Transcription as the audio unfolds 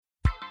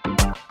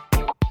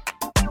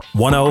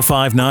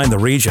1059 The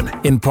Region,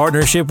 in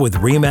partnership with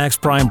RE/MAX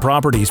Prime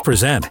Properties,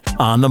 present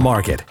On the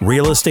Market,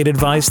 real estate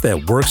advice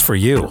that works for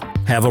you.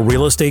 Have a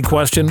real estate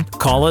question?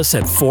 Call us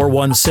at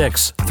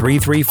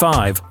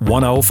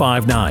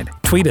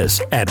 416-335-1059. Tweet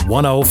us at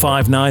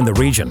 1059 The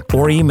Region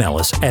or email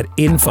us at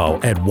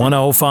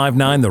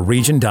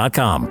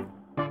info@1059theregion.com.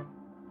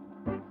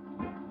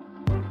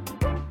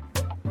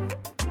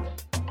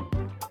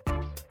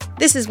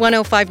 This is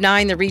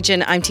 1059 The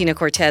Region. I'm Tina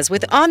Cortez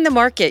with On the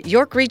Market,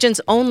 York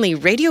Region's only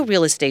radio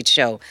real estate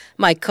show.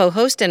 My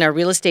co-host and our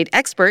real estate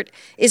expert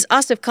is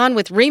Asif Khan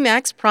with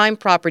RE/MAX Prime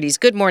Properties.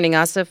 Good morning,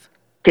 Asif.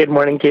 Good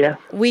morning, Tina.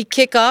 We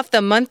kick off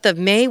the month of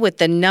May with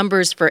the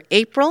numbers for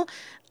April.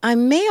 I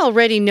may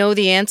already know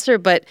the answer,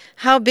 but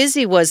how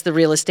busy was the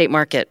real estate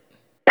market?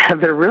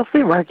 The real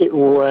estate market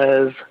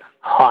was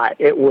hot.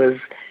 It was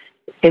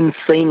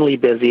insanely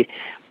busy.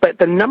 But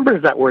the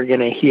numbers that we're going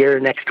to hear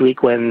next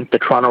week when the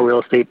Toronto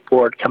Real Estate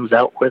Board comes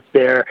out with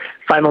their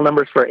final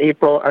numbers for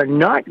April are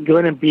not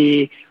going to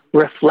be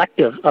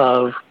reflective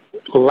of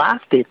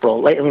last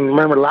April.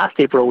 Remember, last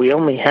April we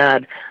only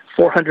had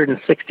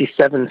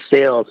 467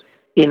 sales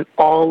in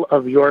all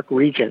of York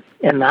Region,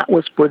 and that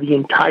was for the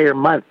entire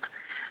month.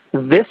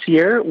 This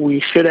year,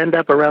 we should end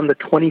up around the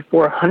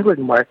 2,400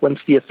 mark once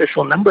the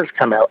official numbers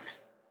come out.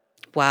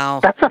 Wow.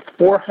 That's a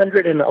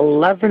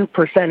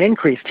 411%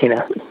 increase,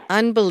 Tina.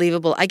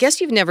 Unbelievable. I guess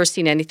you've never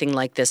seen anything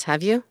like this,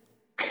 have you?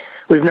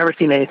 We've never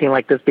seen anything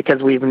like this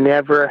because we've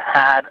never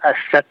had a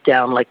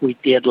shutdown like we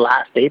did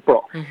last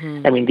April.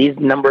 Mm-hmm. I mean, these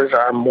numbers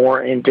are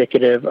more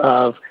indicative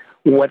of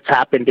what's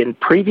happened in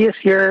previous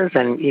years.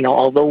 And,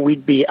 although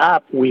we'd be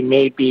up, we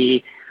may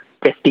be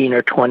 15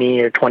 or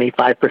 20 or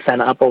 25%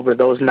 up over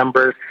those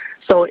numbers.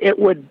 So it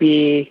would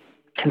be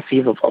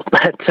conceivable,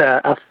 but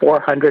a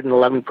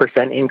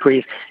 411%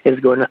 increase is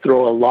going to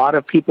throw a lot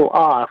of people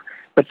off,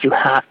 but you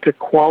have to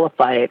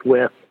qualify it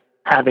with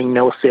having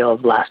no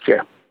sales last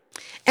year.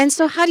 And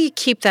so how do you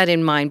keep that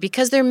in mind?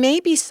 Because there may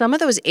be some of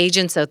those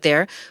agents out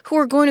there who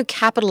are going to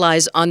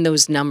capitalize on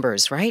those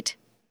numbers, right?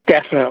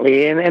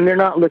 Definitely, and they're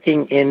not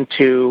looking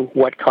into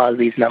what caused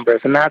these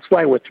numbers, and that's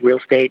why with real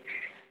estate,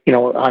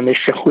 on this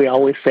show we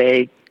always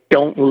say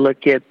don't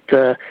look at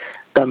the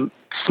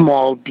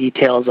small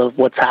details of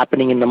what's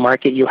happening in the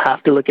market. You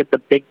have to look at the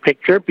big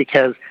picture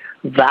because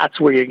that's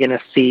where you're going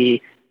to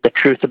see the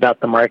truth about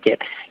the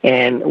market.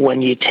 And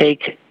when you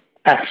take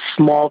a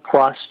small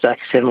cross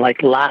section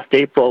like last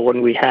April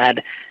when we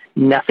had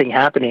nothing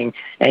happening,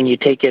 and you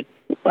take it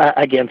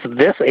against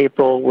this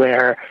April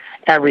where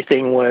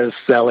everything was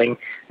selling,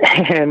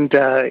 and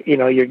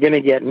you're going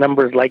to get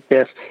numbers like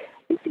this.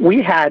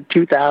 We had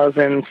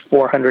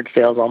 2,400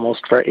 sales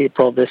almost for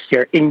April this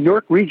year in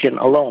York Region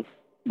alone.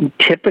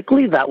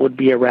 Typically, that would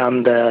be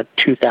around the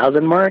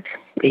 2,000 mark,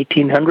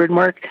 1,800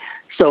 mark.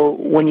 So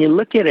when you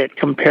look at it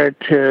compared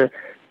to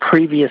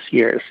previous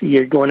years,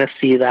 you're going to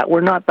see that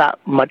we're not that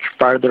much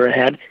farther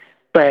ahead.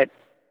 But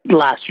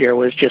last year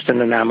was just an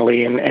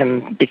anomaly,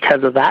 and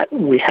because of that,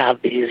 we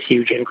have these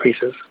huge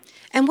increases.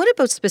 And what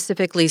about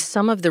specifically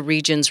some of the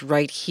regions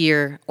right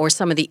here, or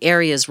some of the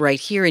areas right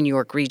here in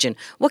York Region?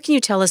 What can you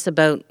tell us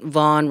about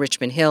Vaughan,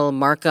 Richmond Hill,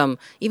 Markham,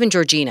 even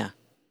Georgina?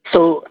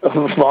 So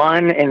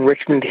Vaughan and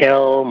Richmond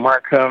Hill,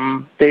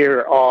 Markham,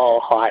 they're all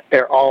hot.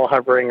 They're all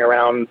hovering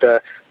around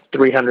the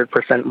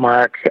 300%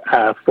 mark,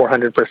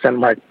 400%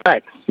 mark.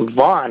 But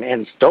Vaughan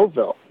and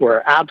Stouffville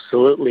were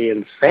absolutely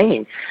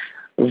insane.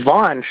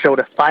 Vaughan showed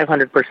a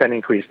 500%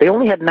 increase. They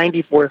only had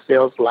 94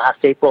 sales last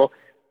April,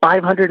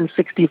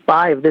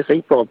 565 this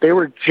April. They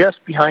were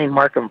just behind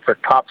Markham for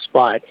top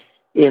spot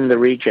in the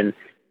region.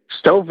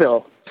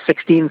 Stouffville,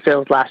 16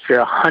 sales last year,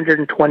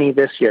 120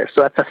 this year.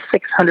 So that's a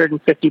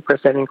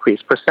 650%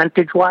 increase.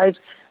 Percentage-wise,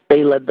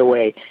 they led the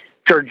way.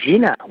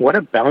 Georgina, what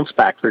a bounce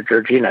back for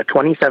Georgina.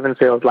 27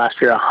 sales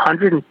last year,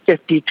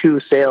 152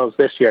 sales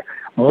this year.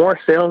 More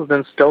sales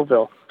than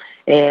Stouffville.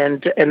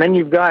 And then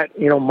you've got,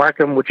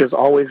 Markham, which is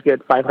always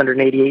good,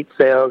 588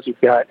 sales. You've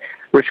got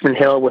Richmond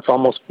Hill with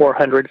almost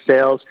 400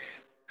 sales.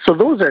 So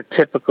those are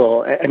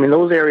typical. I mean,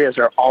 those areas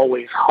are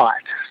always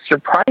hot.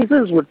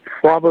 Surprises would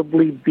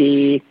probably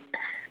be,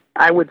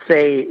 I would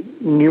say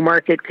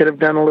Newmarket could have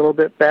done a little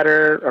bit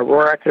better.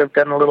 Aurora could have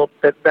done a little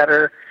bit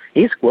better.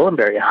 East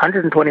Gwillimbury,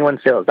 121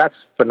 sales. That's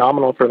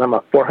phenomenal for them,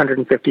 a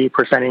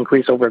 450%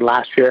 increase over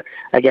last year.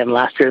 Again,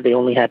 last year they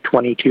only had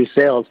 22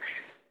 sales.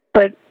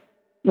 But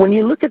when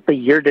you look at the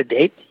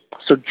year-to-date,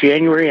 so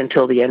January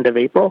until the end of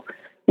April,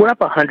 we're up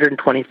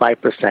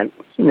 125%.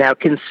 Now,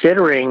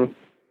 considering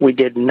we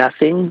did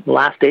nothing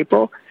last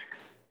April,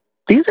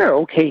 these are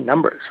okay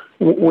numbers.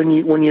 When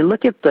you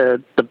look at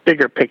the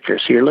bigger picture,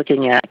 so you're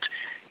looking at,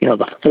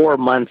 the 4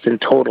 months in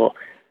total,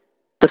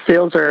 the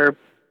sales are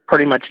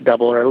pretty much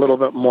double or a little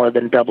bit more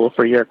than double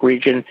for York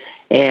Region,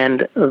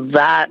 and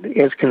that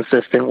is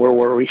consistent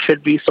where we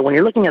should be. So when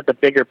you're looking at the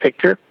bigger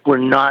picture, we're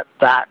not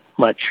that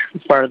much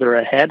farther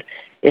ahead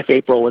if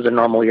April was a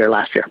normal year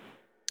last year.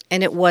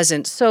 And it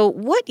wasn't. So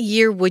what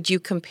year would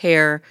you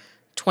compare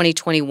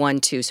 2021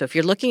 too. So if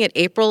you're looking at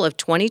April of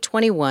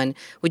 2021,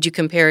 would you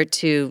compare it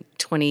to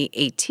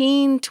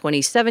 2018,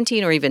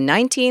 2017, or even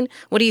 19?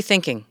 What are you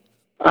thinking?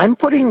 I'm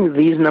putting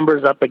these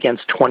numbers up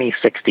against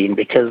 2016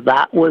 because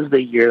that was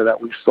the year that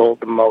we sold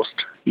the most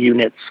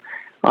units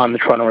on the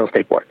Toronto Real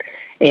Estate Board.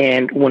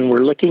 And when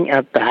we're looking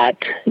at that,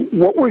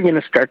 what we're going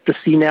to start to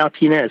see now,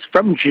 Tina, is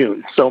from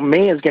June. So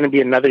May is going to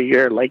be another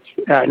year, like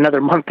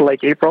another month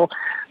like April.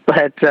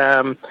 But,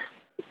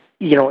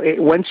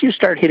 once you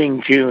start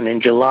hitting June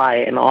and July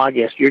and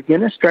August, you're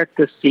going to start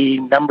to see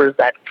numbers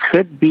that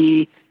could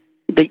be,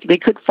 they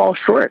could fall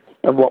short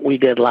of what we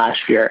did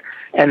last year.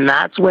 And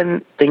that's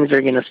when things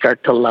are going to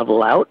start to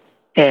level out.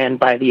 And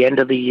by the end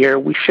of the year,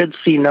 we should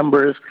see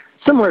numbers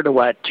similar to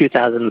what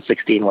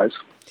 2016 was.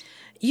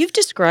 You've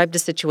described the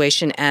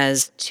situation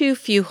as too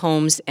few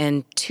homes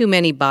and too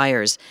many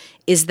buyers.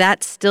 Is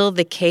that still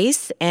the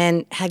case?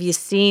 And have you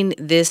seen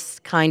this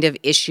kind of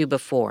issue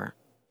before?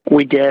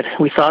 We did.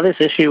 We saw this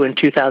issue in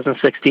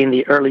 2016,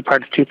 the early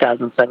part of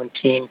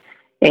 2017.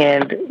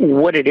 And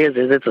what it is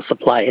it's a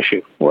supply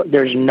issue.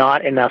 There's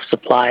not enough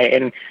supply.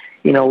 And,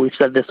 we've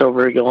said this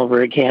over and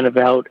over again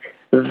about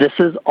this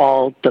is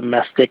all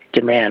domestic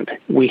demand.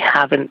 We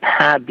haven't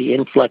had the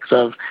influx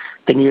of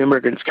the new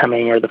immigrants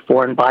coming or the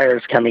foreign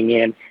buyers coming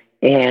in.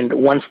 And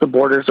once the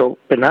borders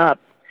open up,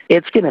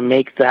 it's going to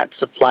make that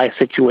supply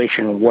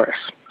situation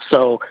worse.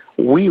 So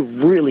we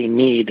really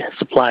need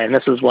supply. And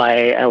this is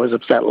why I was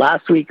upset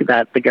last week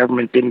that the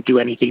government didn't do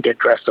anything to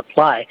address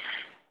supply.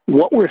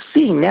 What we're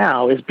seeing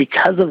now is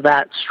because of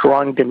that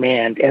strong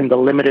demand and the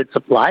limited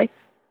supply,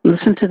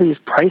 listen to these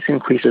price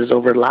increases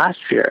over last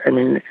year. I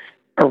mean,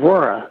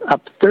 Aurora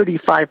up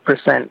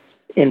 35%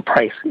 in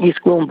price. East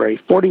Gwillimbury,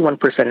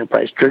 41% in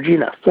price.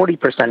 Georgina,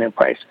 40% in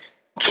price.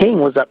 King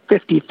was up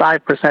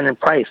 55% in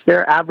price.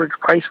 Their average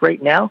price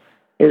right now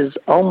is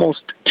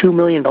almost $2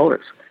 million.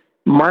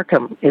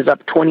 Markham is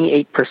up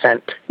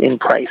 28% in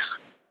price.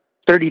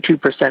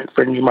 32%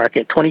 for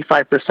Newmarket,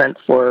 25%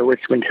 for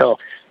Richmond Hill.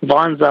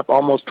 Vaughan's up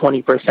almost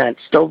 20%.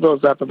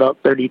 Stouffville's up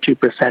about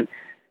 32%.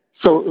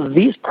 So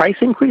these price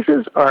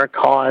increases are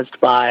caused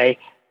by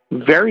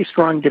very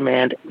strong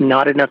demand,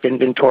 not enough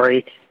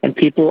inventory, and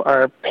people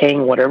are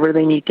paying whatever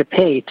they need to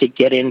pay to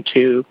get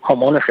into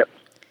home ownership.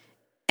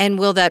 And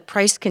will that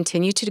price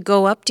continue to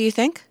go up, do you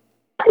think?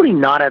 Probably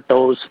not at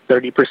those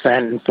 30%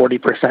 and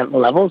 40%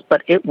 levels,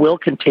 but it will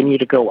continue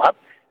to go up.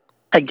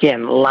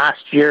 Again,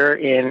 last year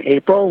in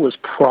April was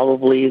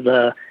probably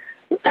the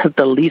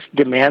least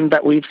demand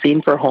that we've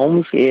seen for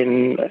homes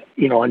in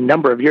a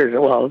number of years.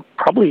 Well,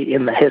 probably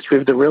in the history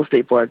of the real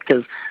estate board,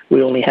 because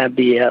we only had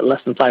the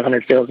less than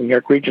 500 sales in New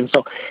York region.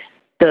 So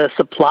the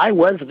supply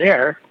was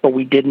there, but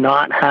we did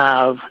not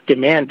have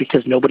demand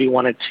because nobody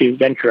wanted to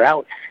venture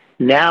out.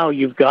 Now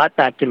you've got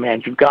that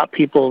demand. You've got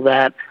people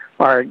that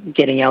are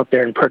getting out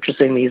there and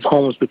purchasing these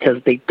homes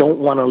because they don't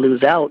want to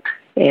lose out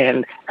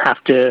and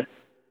have to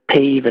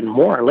pay even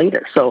more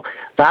later. So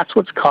that's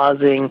what's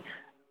causing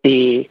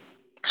the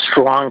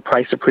strong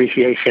price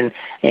appreciation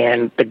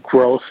and the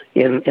growth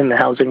in the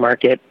housing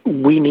market.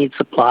 We need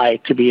supply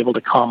to be able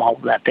to calm all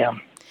of that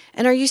down.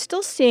 And are you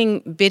still seeing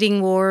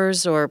bidding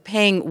wars or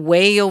paying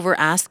way over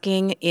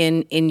asking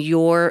in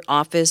your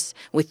office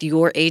with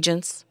your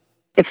agents?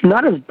 It's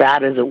not as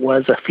bad as it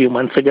was a few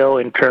months ago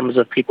in terms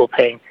of people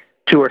paying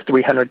 $200,000 or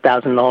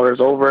 $300,000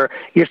 over.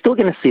 You're still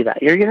going to see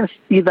that. You're going to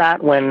see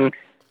that when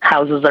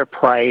houses are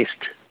priced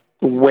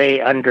way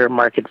under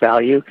market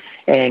value,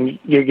 and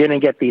you're going to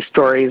get these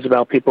stories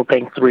about people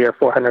paying $300,000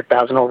 or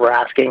 $400,000 over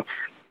asking.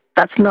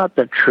 That's not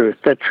the truth.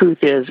 The truth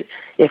is,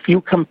 if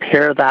you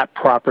compare that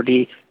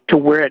property to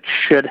where it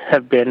should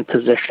have been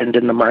positioned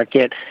in the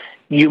market,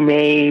 you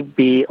may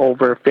be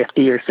over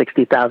 $50,000 or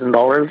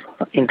 $60,000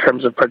 in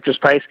terms of purchase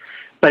price,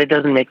 but it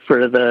doesn't make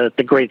for the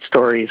great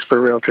stories for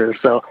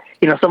realtors. So,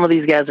 some of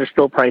these guys are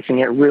still pricing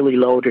it really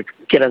low to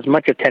get as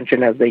much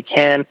attention as they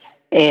can,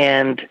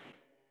 and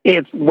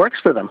it works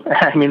for them.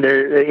 I mean,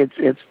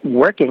 it's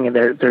working, and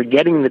they're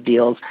getting the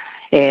deals.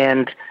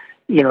 And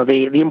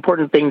the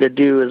important thing to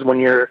do is when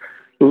you're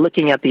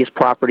looking at these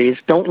properties,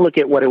 don't look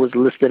at what it was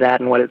listed at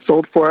and what it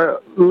sold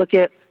for. Look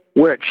at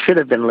where it should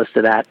have been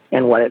listed at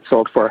and what it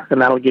sold for,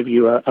 and that'll give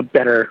you a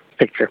better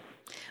picture.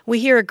 We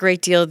hear a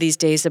great deal these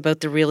days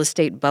about the real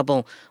estate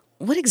bubble.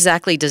 What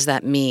exactly does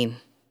that mean?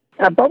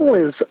 A bubble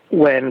is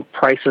when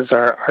prices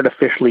are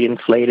artificially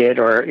inflated,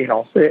 or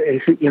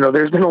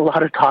there's been a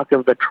lot of talk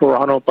of the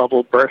Toronto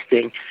bubble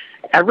bursting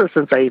ever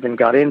since I even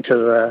got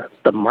into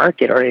the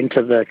market or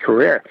into the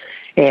career,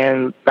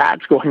 and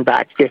that's going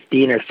back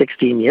 15 or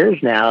 16 years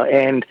now.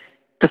 And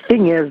the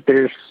thing is,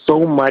 there's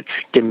so much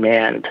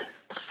demand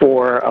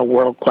for a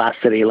world-class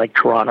city like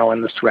Toronto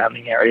and the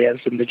surrounding areas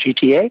in the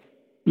GTA.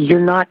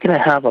 You're not going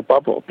to have a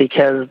bubble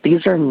because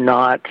these are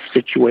not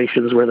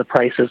situations where the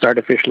price is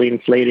artificially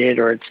inflated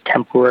or it's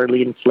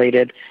temporarily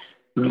inflated.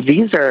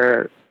 This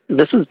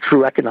is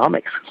true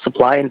economics,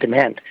 supply and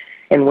demand.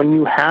 And when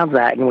you have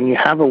that, and when you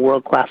have a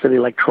world-class city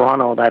like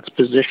Toronto that's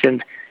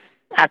positioned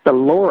at the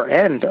lower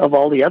end of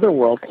all the other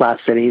world-class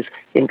cities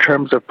in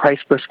terms of price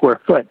per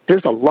square foot,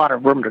 there's a lot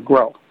of room to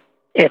grow.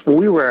 if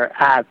we were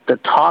at the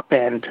top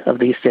end of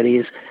these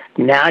cities,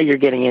 now you're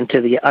getting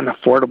into the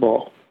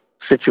unaffordable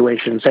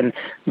situations, and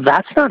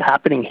that's not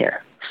happening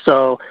here.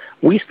 So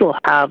we still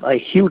have a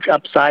huge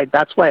upside.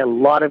 That's why a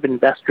lot of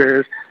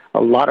investors,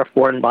 a lot of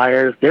foreign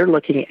buyers, they're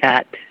looking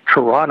at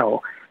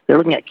Toronto. They're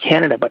looking at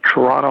Canada, but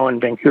Toronto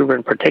and Vancouver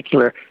in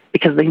particular,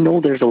 because they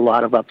know there's a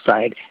lot of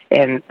upside,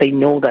 and they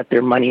know that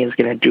their money is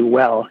going to do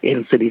well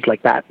in cities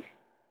like that.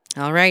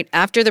 All right,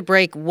 after the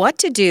break, what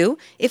to do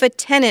if a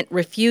tenant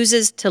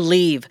refuses to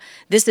leave.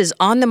 This is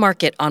On the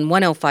Market on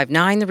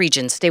 105.9 The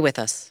Region. Stay with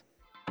us.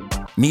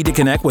 Need to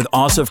connect with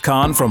Asif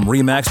Khan from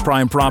RE/MAX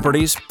Prime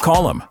Properties?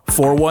 Call him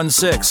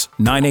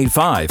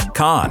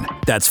 416-985-KHAN.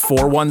 That's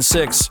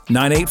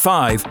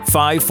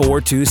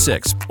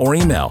 416-985-5426. Or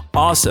email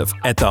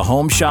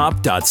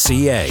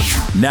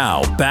asif@thehomeshop.ca.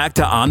 Now, back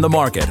to On the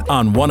Market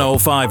on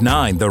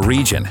 105.9 The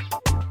Region.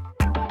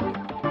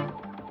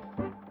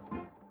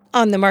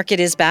 On the Market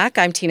is back.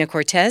 I'm Tina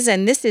Cortez,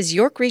 and this is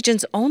York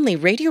Region's only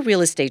radio real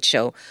estate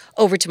show.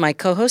 Over to my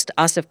co-host,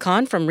 Asif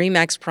Khan from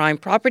RE/MAX Prime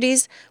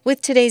Properties,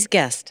 with today's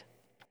guest.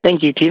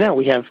 Thank you, Tina.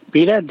 We have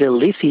Beta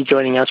DeLisi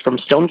joining us from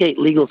Stonegate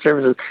Legal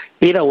Services.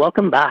 Beta,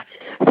 welcome back.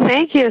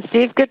 Thank you,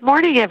 Steve. Good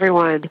morning,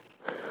 everyone.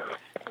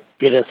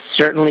 It has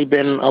certainly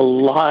been a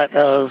lot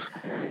of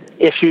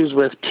issues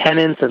with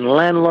tenants and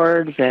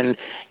landlords, and,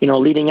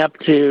 leading up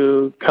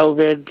to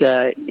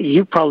COVID,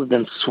 you've probably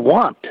been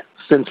swamped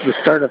since the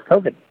start of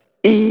COVID.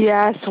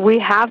 Yes, we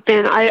have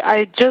been.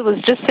 I was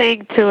just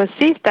saying to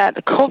Asif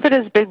that COVID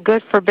has been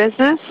good for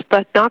business,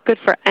 but not good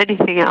for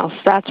anything else.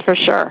 That's for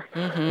sure.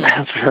 Mm-hmm.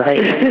 That's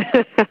right.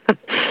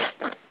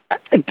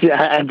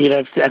 I mean,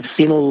 I've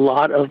seen a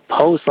lot of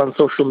posts on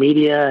social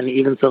media, and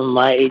even some of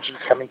my agents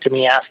coming to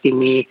me asking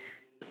me,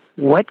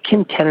 what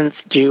can tenants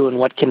do and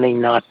what can they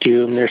not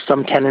do? And there's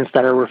some tenants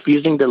that are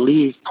refusing to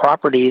leave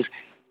properties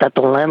that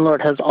the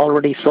landlord has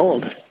already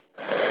sold.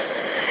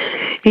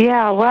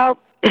 Yeah, well,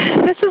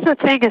 this is the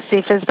thing,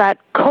 Asif, is that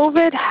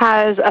COVID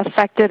has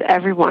affected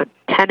everyone.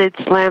 Tenants,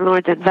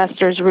 landlords,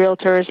 investors,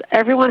 realtors,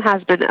 everyone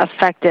has been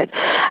affected.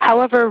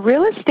 However,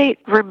 real estate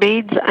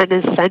remains an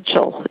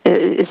essential.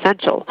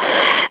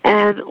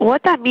 And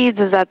what that means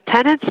is that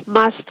tenants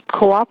must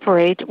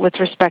cooperate with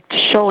respect to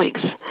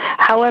showings.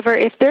 However,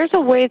 if there's a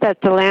way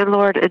that the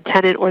landlord and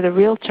tenant or the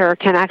realtor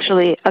can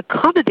actually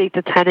accommodate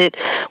the tenant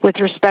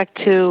with respect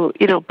to,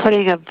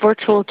 putting a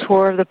virtual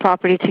tour of the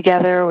property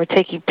together or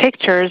taking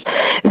pictures,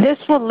 this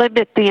will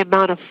limit the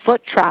amount of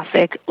foot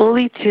traffic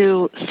only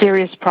to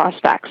serious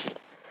prospects.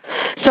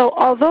 So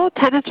although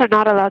tenants are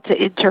not allowed to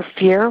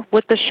interfere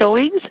with the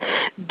showings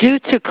due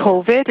to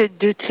COVID and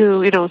due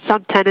to,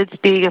 some tenants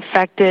being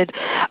affected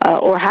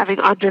or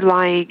having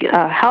underlying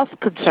health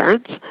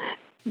concerns,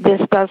 this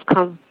does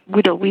come,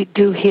 we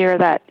do hear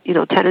that,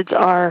 tenants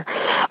are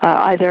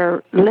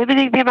either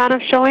limiting the amount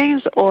of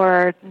showings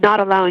or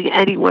not allowing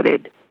anyone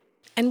in.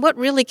 And what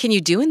really can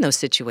you do in those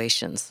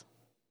situations?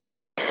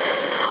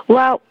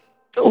 Well,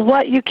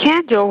 what you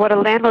can do, or what a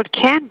landlord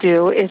can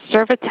do, is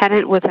serve a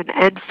tenant with an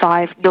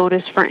N5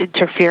 notice for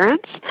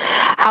interference.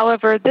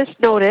 However, this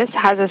notice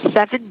has a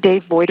 7-day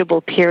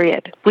voidable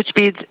period, which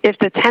means if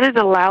the tenant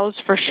allows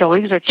for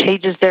showings or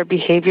changes their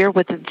behavior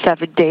within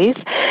 7 days,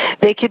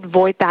 they can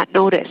void that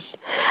notice.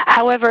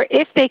 However,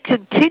 if they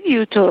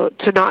continue to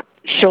not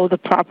show the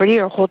property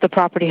or hold the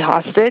property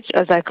hostage,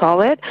 as I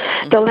call it,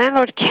 the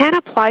landlord can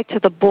apply to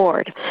the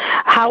board.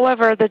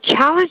 However, the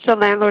challenge the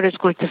landlord is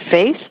going to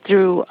face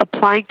through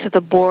applying to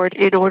the board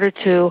in order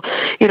to,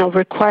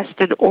 request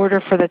an order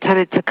for the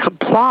tenant to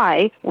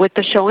comply with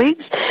the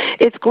showings,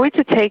 it's going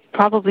to take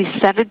probably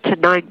 7 to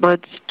 9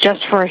 months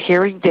just for a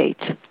hearing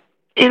date,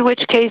 in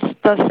which case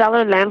the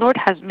seller landlord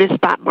has missed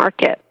that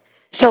market.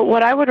 So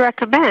what I would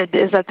recommend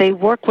is that they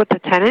work with the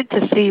tenant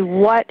to see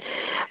what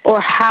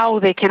or how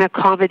they can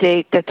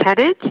accommodate the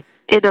tenant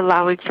in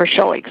allowing for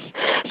showings.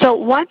 So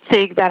one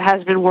thing that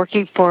has been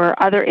working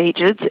for other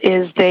agents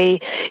is they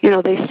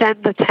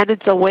send the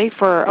tenants away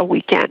for a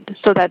weekend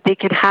so that they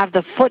can have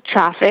the foot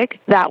traffic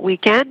that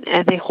weekend,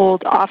 and they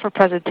hold offer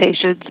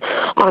presentations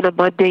on a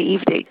Monday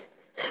evening.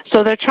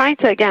 So they're trying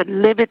to,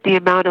 again, limit the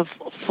amount of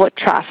foot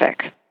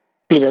traffic.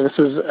 This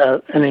is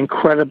an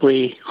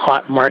incredibly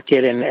hot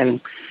market,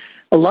 and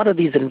a lot of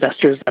these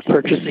investors that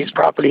purchased these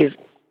properties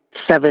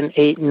 7,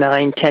 8,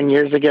 9, 10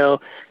 years ago,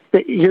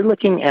 you're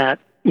looking at,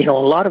 a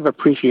lot of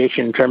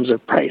appreciation in terms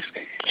of price.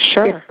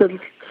 Sure. If the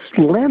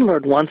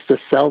landlord wants to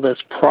sell this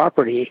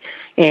property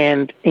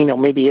and,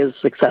 maybe is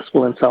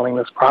successful in selling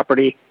this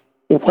property,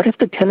 what if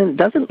the tenant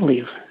doesn't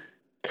leave?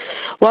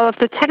 Well, if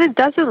the tenant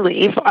doesn't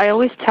leave, I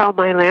always tell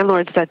my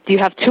landlords that you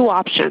have two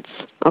options,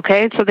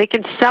 okay? So they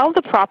can sell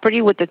the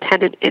property with the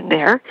tenant in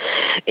there.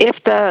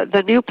 If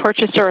the new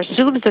purchaser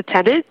assumes the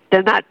tenant,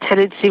 then that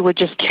tenancy would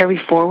just carry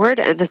forward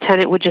and the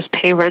tenant would just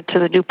pay rent to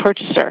the new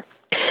purchaser.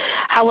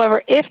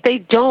 However, if they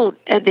don't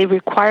and they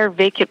require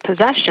vacant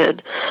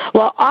possession,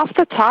 well, off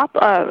the top,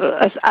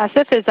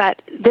 Asif, is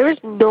that there is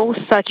no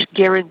such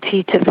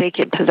guarantee to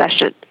vacant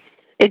possession.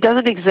 It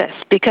doesn't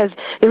exist, because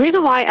the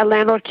reason why a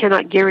landlord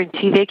cannot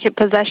guarantee vacant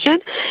possession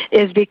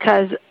is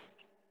because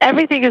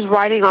everything is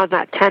riding on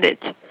that tenant.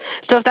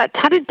 So if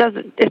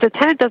the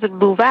tenant doesn't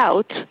move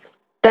out,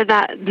 then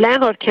that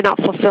landlord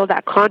cannot fulfill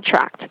that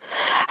contract.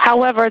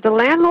 However, the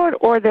landlord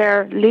or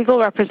their legal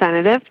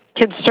representative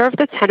can serve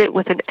the tenant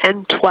with an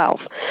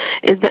N12.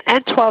 And the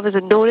N12 is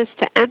a notice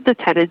to end the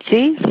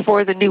tenancy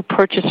for the new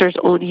purchaser's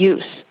own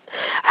use.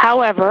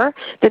 However,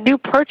 the new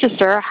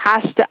purchaser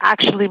has to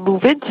actually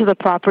move into the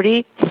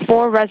property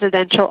for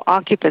residential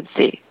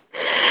occupancy.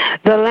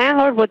 The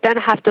landlord would then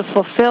have to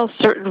fulfill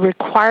certain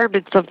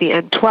requirements of the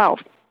N12.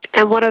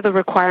 And one of the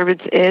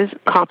requirements is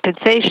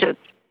compensation.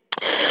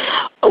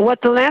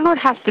 What the landlord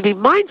has to be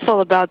mindful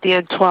about the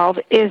N12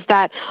 is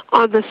that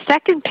on the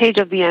second page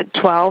of the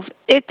N12,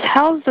 it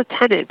tells the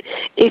tenant,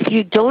 if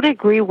you don't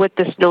agree with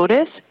this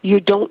notice, you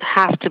don't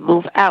have to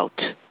move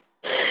out.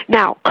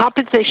 Now,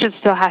 compensation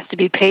still has to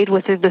be paid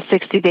within the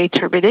 60-day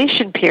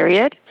termination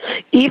period,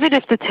 even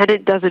if the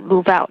tenant doesn't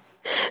move out.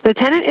 The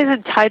tenant is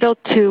entitled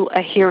to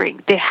a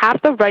hearing. They have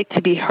the right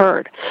to be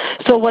heard.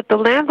 So what the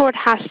landlord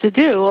has to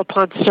do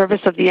upon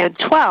service of the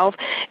N12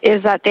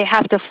 is that they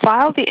have to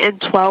file the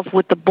N12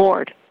 with the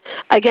board.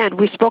 Again,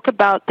 we spoke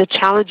about the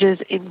challenges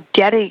in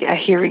getting a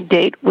hearing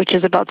date, which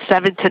is about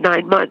 7 to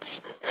 9 months.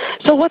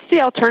 So what's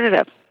the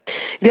alternative?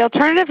 The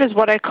alternative is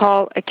what I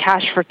call a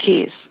cash for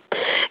keys.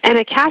 And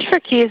a cash for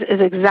keys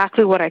is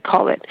exactly what I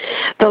call it.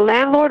 The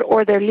landlord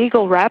or their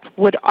legal rep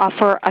would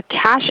offer a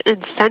cash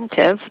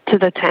incentive to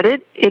the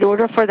tenant in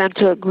order for them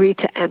to agree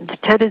to end the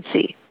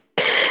tenancy.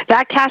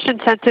 That cash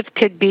incentive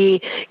could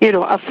be,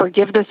 a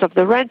forgiveness of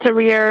the rent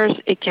arrears.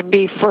 It can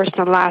be first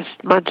and last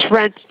month's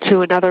rent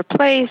to another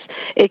place.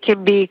 It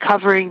can be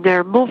covering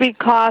their moving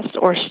costs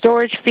or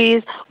storage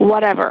fees,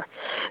 whatever.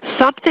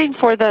 Something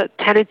for the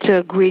tenant to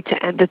agree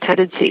to end the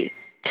tenancy.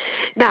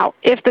 Now,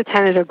 if the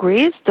tenant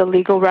agrees, the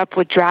legal rep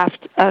would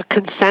draft a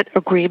consent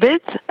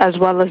agreement as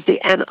well as the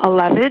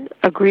N11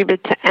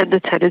 agreement to end the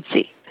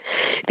tenancy.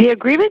 The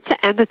agreement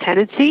to end the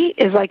tenancy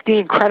is like the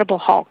Incredible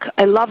Hulk.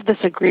 I love this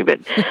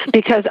agreement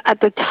because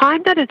at the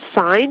time that it's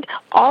signed,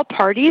 all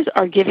parties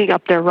are giving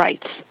up their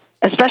rights,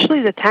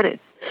 especially the tenant.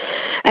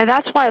 And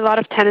that's why a lot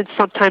of tenants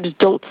sometimes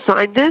don't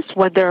sign this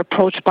when they're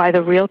approached by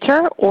the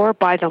realtor or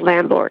by the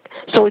landlord.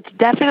 So it's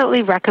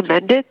definitely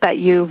recommended that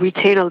you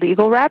retain a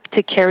legal rep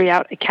to carry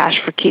out a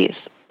cash for keys.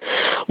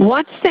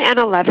 Once the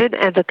N11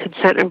 and the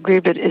consent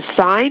agreement is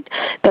signed,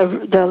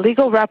 the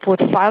legal rep would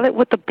file it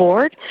with the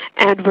board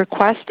and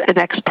request an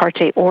ex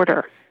parte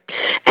order.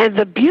 And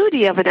the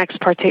beauty of an ex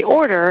parte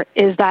order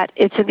is that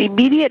it's an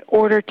immediate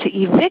order to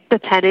evict the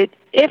tenant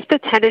if the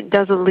tenant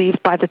doesn't leave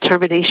by the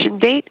termination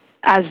date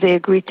as they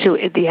agreed to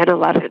in the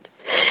N11.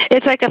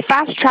 It's like a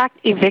fast-track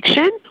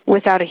eviction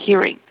without a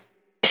hearing.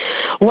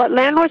 What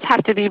landlords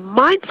have to be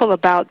mindful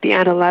about the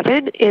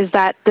N11 is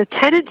that the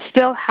tenant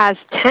still has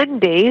 10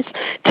 days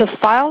to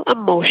file a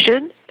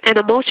motion, and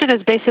a motion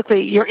is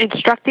basically you're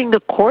instructing the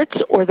courts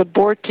or the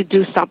board to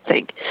do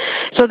something.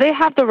 So they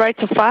have the right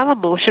to file a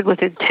motion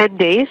within 10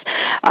 days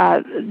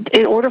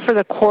in order for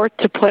the court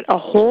to put a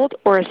hold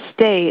or a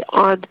stay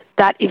on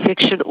that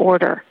eviction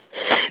order.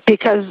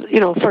 Because,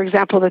 for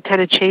example, the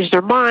tenant changed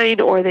their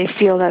mind or they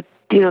feel that,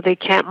 they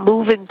can't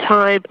move in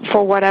time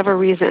for whatever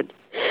reason.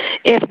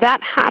 If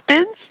that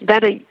happens,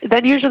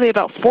 then usually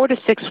about 4 to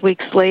 6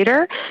 weeks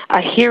later,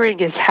 a hearing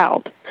is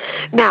held.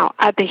 Now,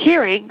 at the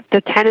hearing,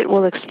 the tenant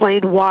will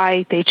explain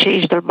why they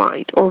changed their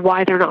mind or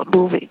why they're not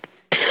moving.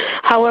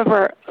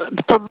 However,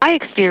 from my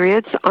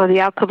experience on the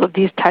outcome of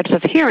these types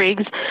of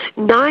hearings,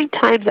 9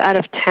 times out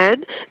of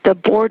 10, the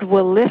board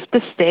will lift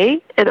the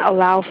stay and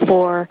allow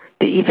for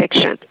the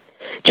eviction,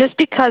 just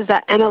because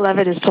that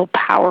N11 is so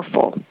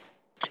powerful.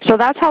 So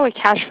that's how a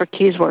cash for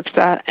keys works.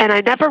 And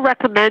I never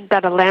recommend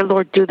that a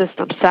landlord do this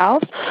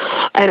themselves,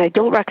 and I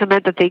don't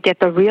recommend that they get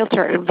the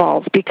realtor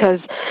involved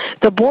because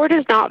the board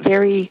is not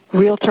very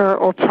realtor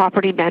or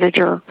property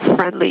manager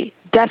friendly.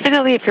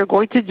 Definitely, if you're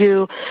going to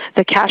do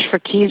the cash for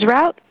keys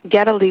route,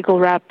 get a legal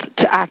rep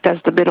to act as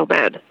the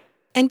middleman.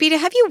 And Beta,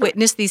 have you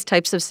witnessed these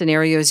types of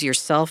scenarios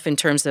yourself in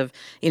terms of,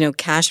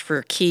 cash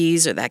for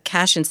keys or that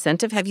cash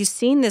incentive? Have you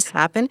seen this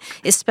happen,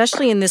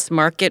 especially in this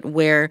market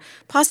where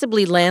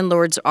possibly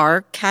landlords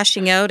are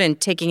cashing out and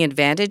taking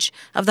advantage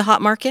of the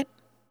hot market?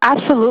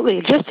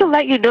 Absolutely. Just to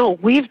let you know,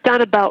 we've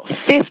done about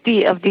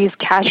 50 of these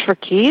cash for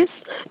keys,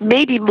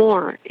 maybe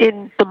more,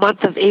 in the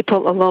month of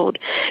April alone.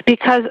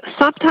 Because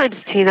sometimes,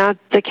 Tina,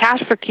 the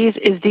cash for keys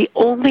is the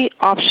only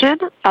option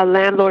a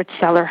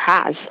landlord-seller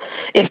has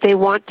if they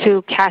want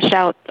to cash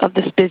out of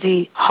this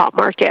busy hot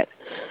market.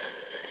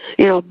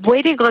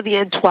 Waiting on the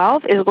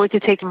N12 is going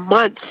to take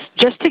months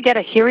just to get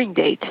a hearing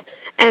date.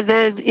 And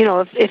then,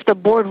 if the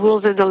board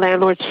rules in the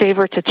landlord's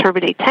favor to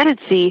terminate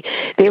tenancy,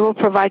 they will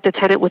provide the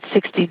tenant with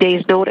 60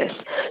 days notice.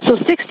 So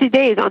 60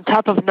 days on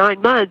top of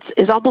 9 months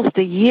is almost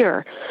a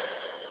year.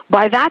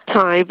 By that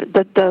time,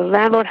 the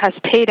landlord has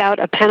paid out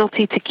a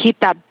penalty to keep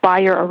that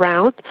buyer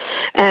around,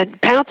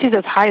 and penalties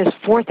as high as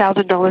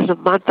 $4,000 a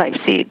month I've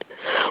seen.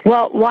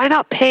 Well, why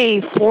not pay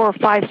 $4,000,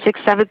 $5,000,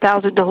 $6,000,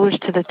 $7,000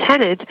 to the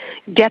tenant,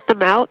 get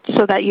them out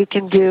so that you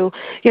can do,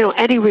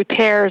 any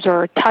repairs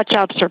or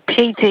touch-ups or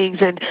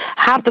paintings and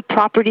have the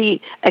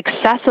property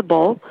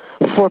accessible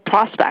for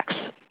prospects.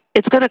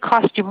 It's going to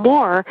cost you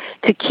more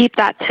to keep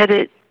that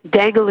tenant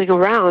dangling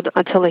around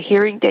until a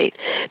hearing date.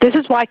 This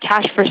is why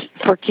cash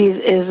for keys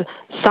is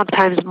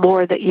sometimes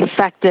more the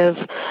effective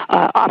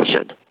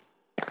option.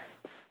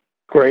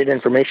 Great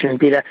information,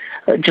 Peter.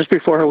 Just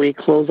before we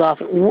close off,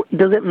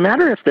 does it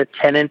matter if the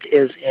tenant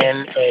is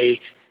in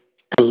a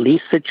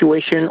lease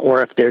situation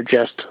or if they're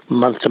just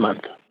month to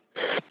month?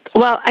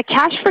 Well, a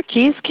cash for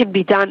keys can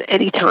be done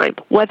anytime,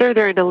 whether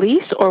they're in a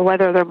lease or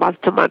whether they're month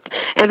to month.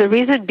 And the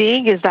reason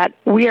being is that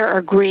we are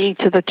agreeing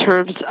to the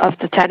terms of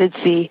the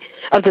tenancy,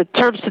 to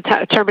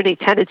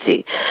terminate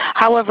tenancy.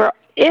 However,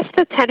 if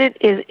the tenant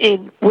is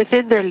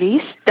within their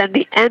lease, then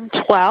the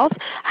N12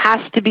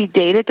 has to be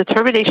dated. The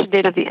termination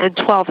date of the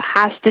N12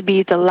 has to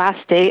be the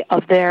last day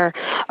of their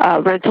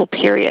rental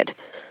period,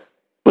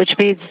 which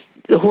means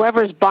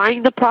whoever's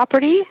buying the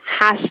property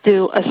has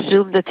to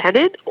assume the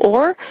tenant,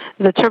 or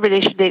the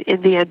termination date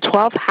in the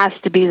N12 has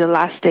to be the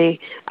last day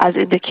as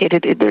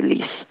indicated in their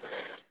lease.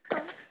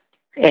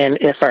 And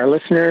if our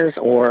listeners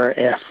or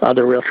if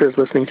other realtors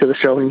listening to the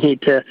show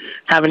need to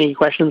have any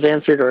questions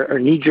answered or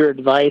need your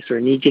advice or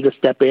need you to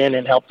step in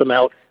and help them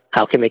out,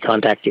 how can they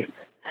contact you?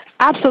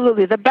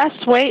 Absolutely. The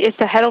best way is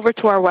to head over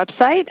to our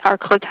website. Our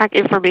contact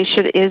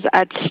information is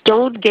at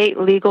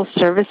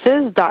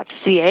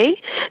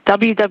StonegatelegalServices.ca,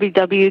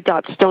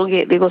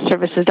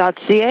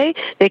 www.StonegatelegalServices.ca.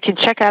 They can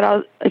check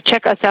us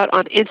out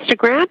on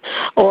Instagram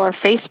or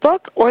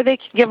Facebook, or they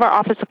can give our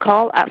office a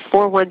call at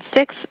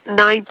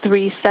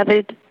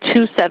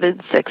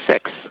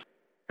 416-937-2766.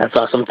 That's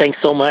awesome. Thanks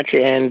so much,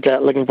 and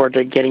looking forward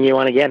to getting you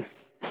on again.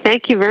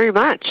 Thank you very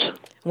much.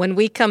 When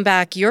we come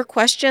back, your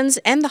questions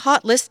and the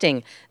hot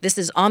listing. This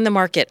is On the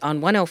Market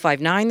on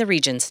 105.9 The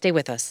Region. Stay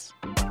with us.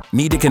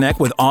 Need to connect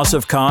with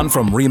Asif Khan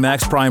from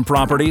RE/MAX Prime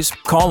Properties?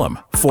 Call him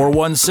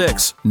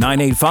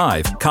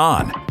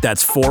 416-985-KHAN.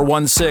 That's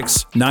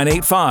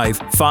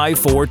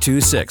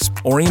 416-985-5426.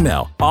 Or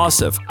email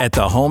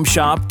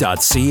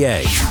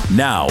asif@thehomeshop.ca.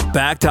 Now,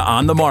 back to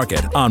On the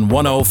Market on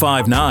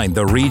 105.9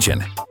 The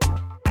Region.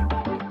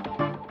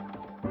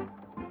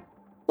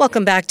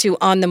 Welcome back to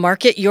On the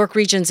Market, York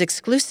Region's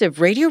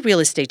exclusive radio real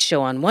estate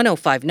show on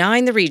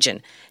 105.9 The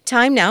Region.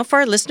 Time now for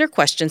our listener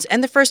questions,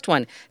 and the first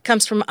one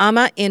comes from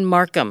Amma in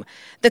Markham.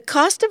 The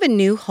cost of a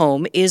new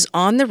home is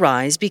on the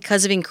rise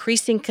because of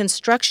increasing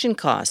construction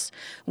costs.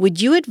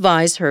 Would you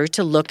advise her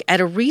to look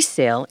at a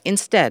resale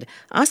instead?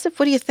 Asif,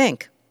 what do you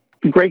think?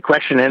 Great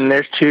question, and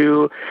there's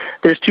two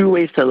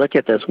ways to look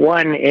at this.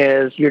 One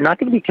is you're not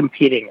going to be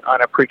competing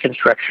on a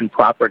pre-construction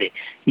property.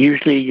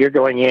 Usually you're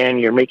going in,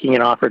 you're making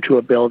an offer to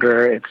a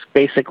builder. It's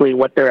basically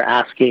what they're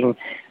asking.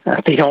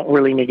 They don't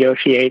really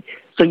negotiate.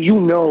 So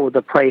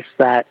the price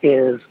that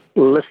is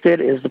listed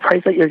is the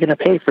price that you're going to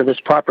pay for this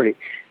property.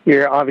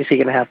 You're obviously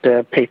going to have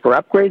to pay for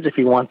upgrades if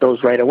you want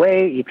those right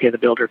away. You pay the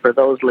builder for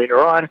those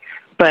later on.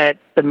 But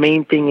the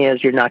main thing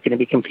is you're not going to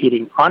be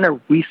competing. On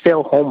a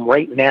resale home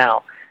right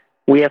now,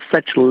 we have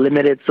such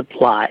limited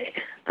supply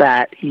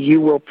that you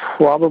will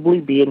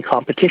probably be in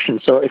competition.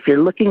 So if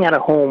you're looking at a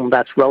home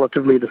that's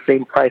relatively the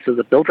same price as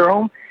a builder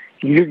home,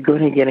 you're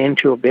going to get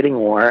into a bidding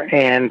war,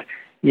 and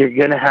you're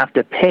going to have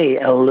to pay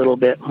a little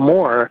bit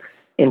more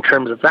in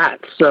terms of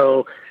that.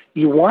 So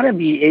you want to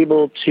be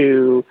able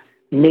to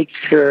make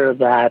sure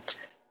that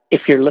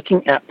if you're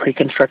looking at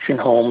pre-construction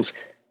homes,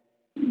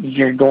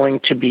 you're going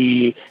to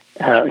be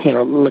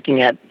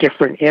looking at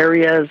different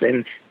areas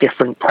and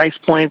different price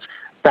points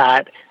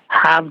that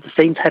have the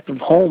same type of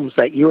homes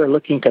that you are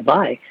looking to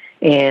buy.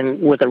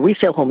 And with a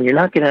resale home, you're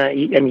not going to,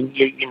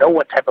 you know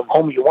what type of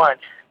home you want,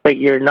 but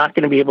you're not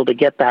going to be able to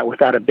get that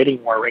without a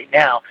bidding war right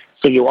now.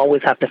 So you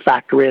always have to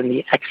factor in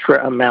the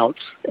extra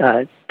amounts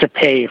to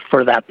pay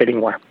for that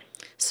bidding war.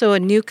 So a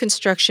new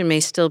construction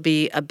may still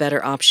be a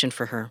better option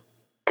for her.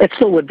 It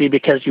still would be,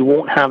 because you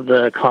won't have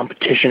the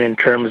competition in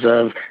terms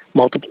of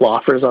multiple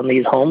offers on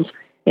these homes,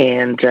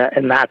 and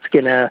that's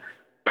going to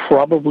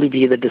probably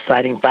be the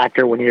deciding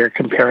factor when you're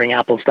comparing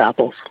apples to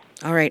apples.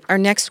 All right. Our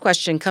next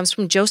question comes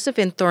from Joseph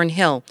in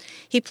Thornhill.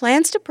 He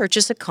plans to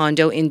purchase a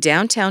condo in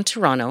downtown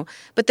Toronto,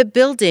 but the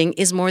building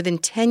is more than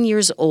 10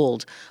 years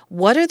old.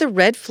 What are the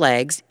red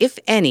flags, if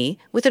any,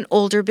 with an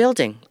older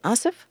building?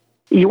 Asif?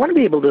 You want to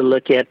be able to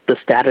look at the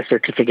status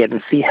certificate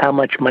and see how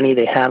much money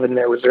they have in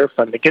their reserve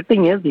fund. The good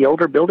thing is the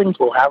older buildings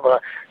will have a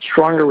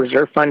stronger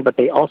reserve fund, but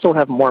they also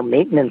have more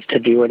maintenance to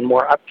do and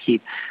more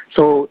upkeep.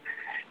 So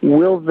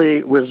will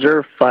the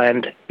reserve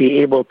fund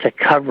be able to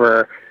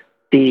cover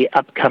the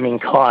upcoming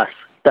costs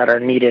that are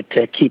needed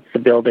to keep the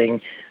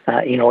building,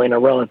 in a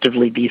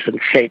relatively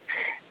decent shape?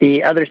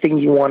 The other thing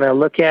you want to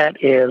look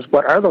at is,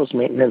 what are those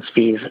maintenance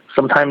fees?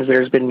 Sometimes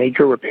there's been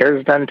major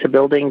repairs done to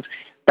buildings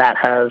that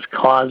has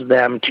caused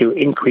them to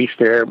increase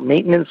their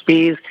maintenance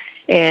fees.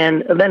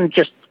 And then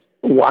just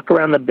walk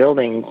around the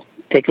building,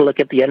 take a look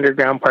at the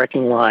underground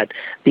parking lot,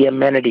 the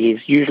amenities.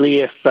 Usually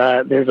if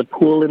there's a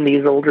pool in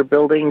these older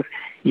buildings,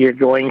 you're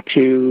going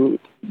to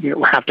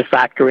have to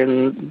factor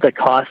in the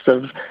cost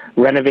of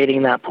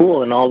renovating that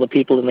pool, and all the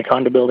people in the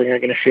condo building are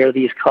going to share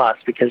these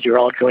costs because you're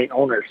all joint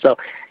owners. So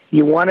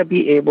you want to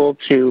be able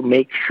to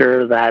make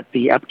sure that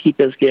the upkeep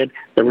is good.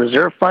 The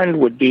reserve fund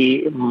would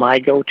be my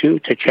go-to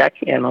to check,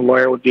 and a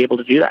lawyer would be able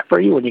to do that for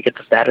you when you get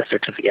the status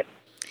certificate.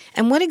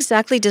 And what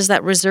exactly does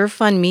that reserve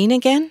fund mean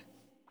again?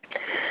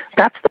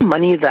 That's the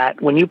money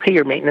that when you pay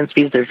your maintenance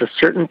fees, there's a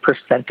certain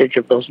percentage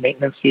of those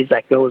maintenance fees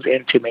that goes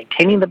into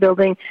maintaining the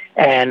building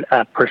and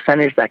a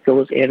percentage that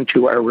goes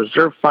into our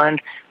reserve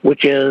fund,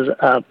 which is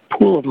a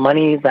pool of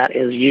money that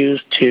is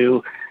used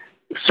to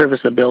service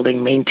the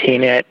building,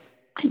 maintain it,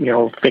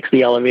 fix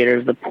the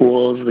elevators, the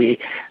pools, the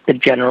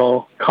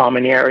general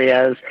common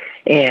areas.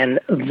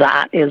 And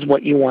that is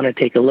what you want to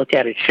take a look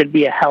at. It should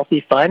be a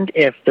healthy fund.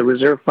 If the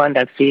reserve fund,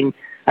 I've seen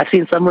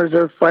some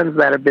reserve funds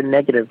that have been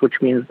negative,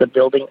 which means the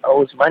building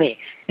owes money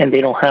and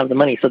they don't have the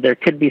money. So there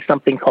could be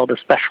something called a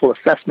special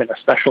assessment. A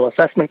special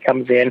assessment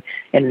comes in,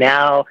 and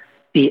now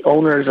the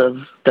owners of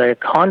the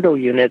condo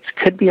units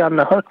could be on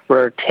the hook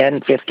for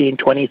 $10,000, $15,000,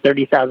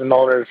 $20,000,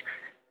 $30,000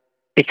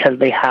 because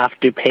they have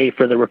to pay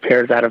for the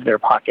repairs out of their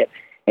pocket.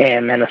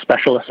 And then a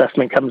special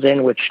assessment comes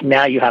in, which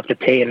now you have to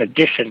pay in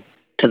addition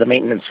to the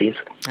maintenance fees.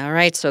 All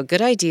right, so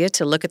good idea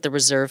to look at the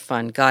reserve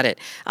fund. Got it.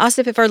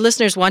 Asif, if our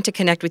listeners want to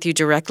connect with you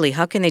directly,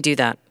 how can they do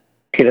that?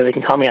 Okay, they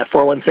can call me at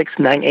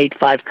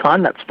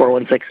 416-985-CON. That's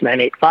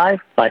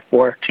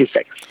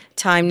 416-985-5426.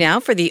 Time now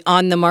for the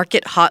On the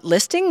Market hot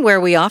listing. Where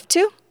are we off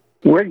to?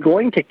 We're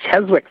going to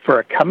Keswick for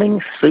a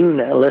coming soon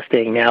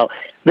listing. Now,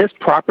 this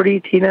property,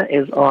 Tina,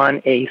 is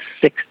on a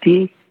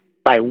 60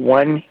 by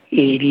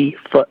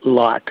 180-foot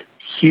lot.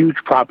 Huge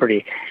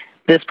property.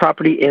 This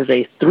property is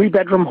a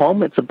 3-bedroom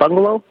home. It's a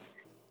bungalow.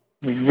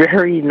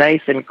 Very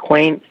nice and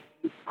quaint,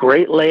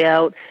 great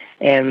layout,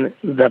 and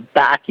the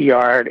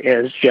backyard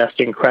is just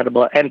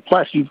incredible. And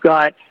plus, you've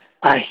got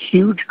a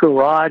huge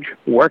garage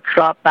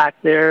workshop back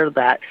there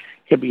that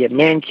could be a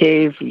man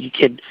cave.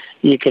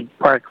 You could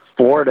park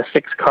 4 to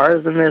 6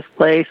 cars in this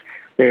place.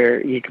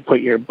 You can put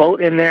your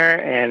boat in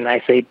there, and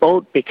I say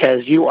boat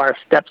because you are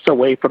steps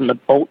away from the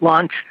boat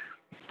launch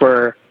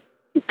for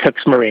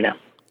Cook's Marina.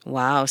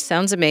 Wow,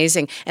 sounds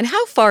amazing. And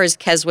how far is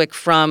Keswick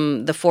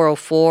from the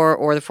 404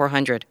 or the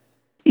 400?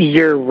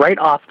 You're right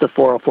off the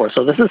 404.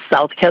 So this is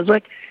South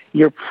Keswick.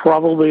 You're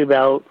probably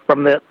about,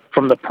 from the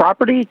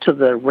property to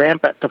the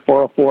ramp at the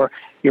 404,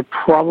 you're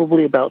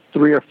probably about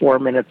 3 or 4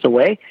 minutes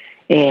away.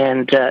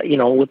 And,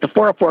 with the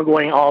 404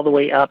 going all the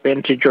way up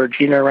into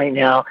Georgina right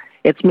now,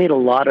 it's made a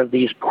lot of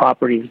these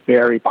properties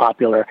very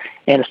popular.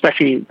 And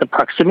especially the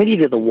proximity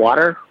to the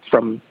water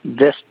from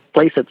this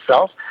place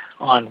itself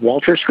on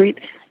Walter Street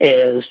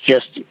is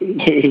just,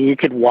 you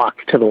could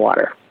walk to the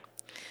water.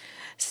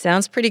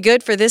 Sounds pretty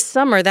good for this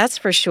summer, that's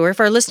for sure.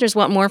 If our listeners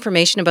want more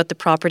information about the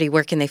property,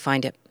 where can they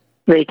find it?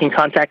 They can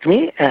contact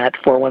me at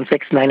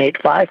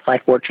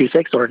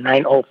 416-985-5426 or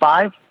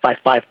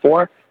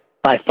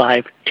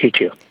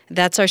 905-554-5522.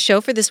 That's our show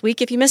for this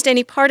week. If you missed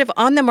any part of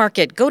On the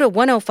Market, go to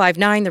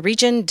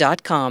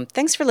 1059theregion.com.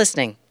 Thanks for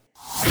listening.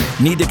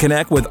 Need to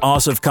connect with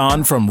Asif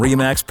Khan from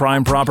RE/MAX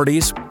Prime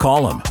Properties?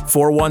 Call him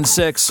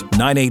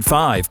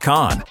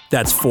 416-985-KHAN.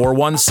 That's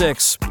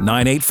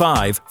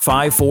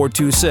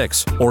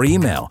 416-985-5426 or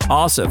email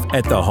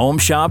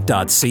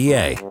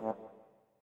asif@thehomeshop.ca.